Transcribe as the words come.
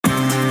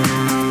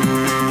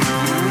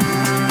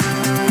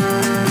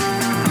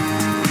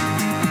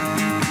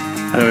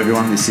Hello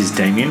everyone, this is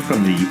Damien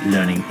from the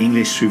Learning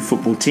English Through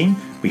Football team.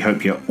 We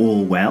hope you're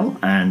all well,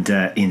 and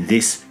in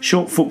this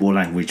short football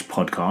language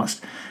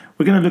podcast,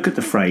 we're going to look at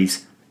the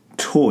phrase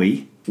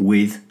toy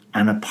with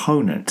an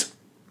opponent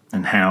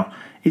and how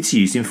it's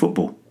used in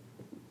football.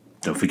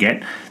 Don't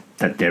forget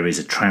that there is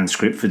a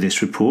transcript for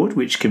this report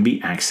which can be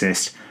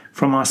accessed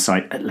from our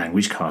site at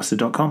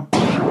languagecaster.com.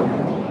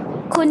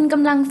 คุณก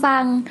ำลังฟั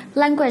ง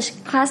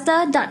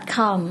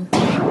languagecaster.com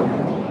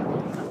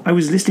I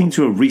was listening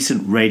to a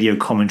recent radio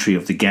commentary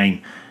of the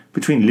game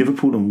between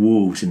Liverpool and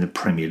Wolves in the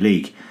Premier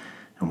League,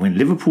 and when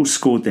Liverpool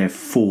scored their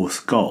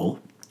fourth goal,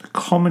 the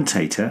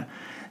commentator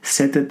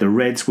said that the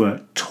Reds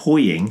were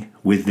toying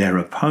with their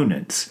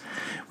opponents,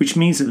 which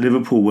means that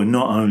Liverpool were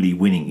not only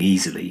winning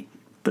easily,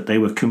 but they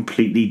were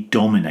completely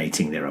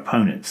dominating their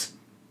opponents.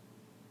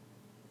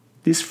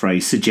 This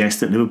phrase suggests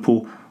that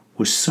Liverpool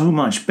was so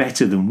much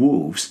better than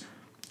Wolves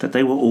that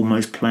they were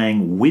almost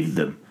playing with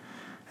them,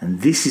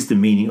 and this is the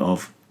meaning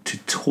of to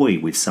toy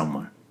with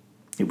someone.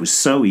 It was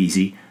so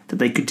easy that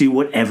they could do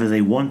whatever they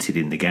wanted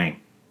in the game.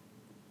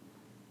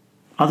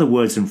 Other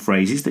words and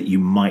phrases that you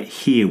might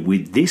hear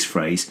with this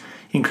phrase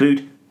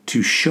include to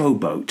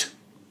showboat,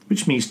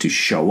 which means to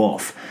show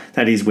off.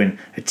 That is when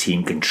a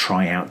team can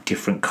try out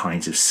different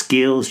kinds of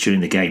skills during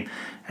the game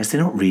as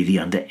they're not really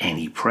under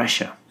any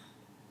pressure.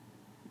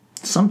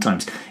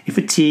 Sometimes, if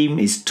a team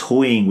is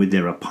toying with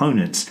their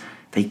opponents,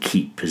 they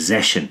keep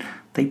possession,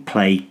 they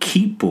play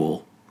keep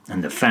ball,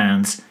 and the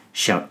fans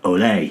shout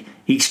ole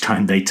each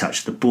time they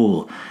touch the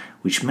ball,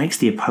 which makes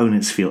the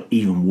opponents feel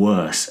even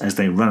worse as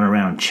they run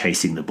around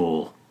chasing the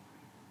ball.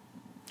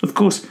 Of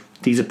course,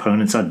 these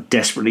opponents are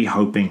desperately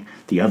hoping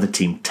the other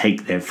team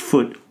take their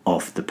foot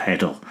off the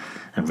pedal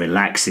and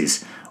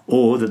relaxes,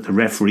 or that the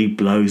referee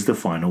blows the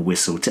final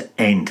whistle to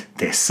end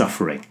their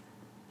suffering.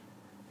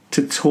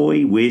 To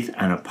toy with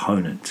an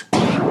opponent.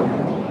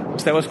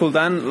 Esteu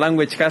escoltant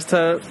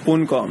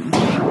languagecaster.com.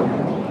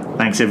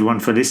 Thanks everyone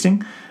for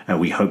listening.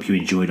 We hope you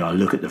enjoyed our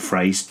look at the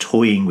phrase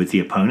toying with the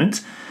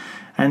opponent,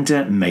 and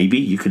maybe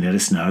you can let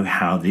us know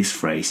how this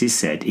phrase is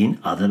said in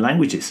other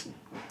languages.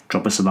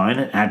 Drop us a line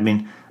at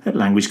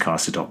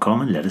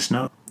admin@languagecaster.com and let us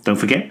know. Don't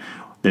forget,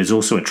 there's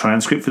also a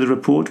transcript for the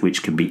report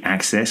which can be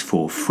accessed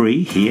for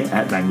free here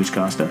at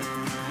Languagecaster.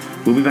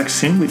 We'll be back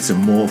soon with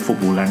some more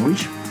football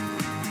language.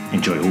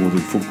 Enjoy all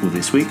the football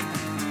this week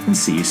and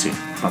see you soon.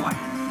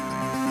 Bye-bye.